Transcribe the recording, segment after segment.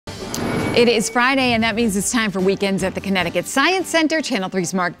It is Friday, and that means it's time for Weekends at the Connecticut Science Center. Channel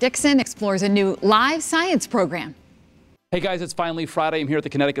 3's Mark Dixon explores a new live science program. Hey guys, it's finally Friday. I'm here at the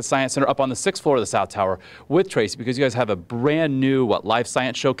Connecticut Science Center up on the 6th floor of the South Tower with Tracy because you guys have a brand new live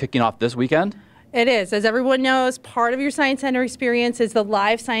science show kicking off this weekend. It is. As everyone knows, part of your Science Center experience is the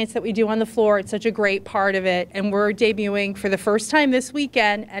live science that we do on the floor. It's such a great part of it. And we're debuting for the first time this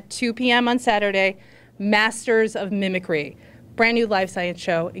weekend at 2 p.m. on Saturday, Masters of Mimicry. Brand new live science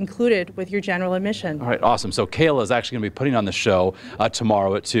show included with your general admission. All right, awesome. So Kayla is actually going to be putting on the show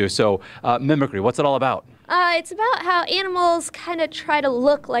tomorrow at 2. So mimicry, what's it all about? It's about how animals kind of try to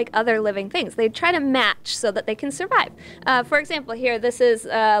look like other living things. They try to match so that they can survive. For example, here, this is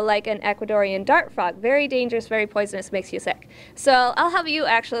like an Ecuadorian dart frog. Very dangerous, very poisonous, makes you sick. So I'll have you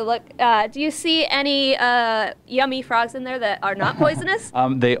actually look. Do you see any yummy frogs in there that are not poisonous?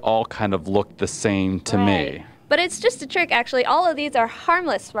 They all kind of look the same to me. But it's just a trick, actually. All of these are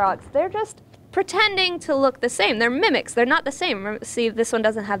harmless frogs. They're just pretending to look the same. They're mimics. They're not the same. See, this one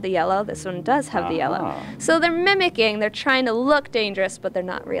doesn't have the yellow. This one does have the yellow. So they're mimicking. They're trying to look dangerous, but they're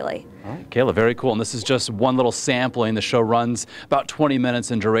not really. All right, Kayla, very cool. And this is just one little sampling. The show runs about 20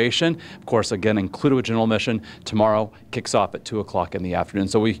 minutes in duration. Of course, again, included with general admission. Tomorrow kicks off at 2 o'clock in the afternoon.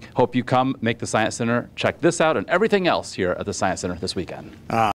 So we hope you come, make the Science Center, check this out and everything else here at the Science Center this weekend.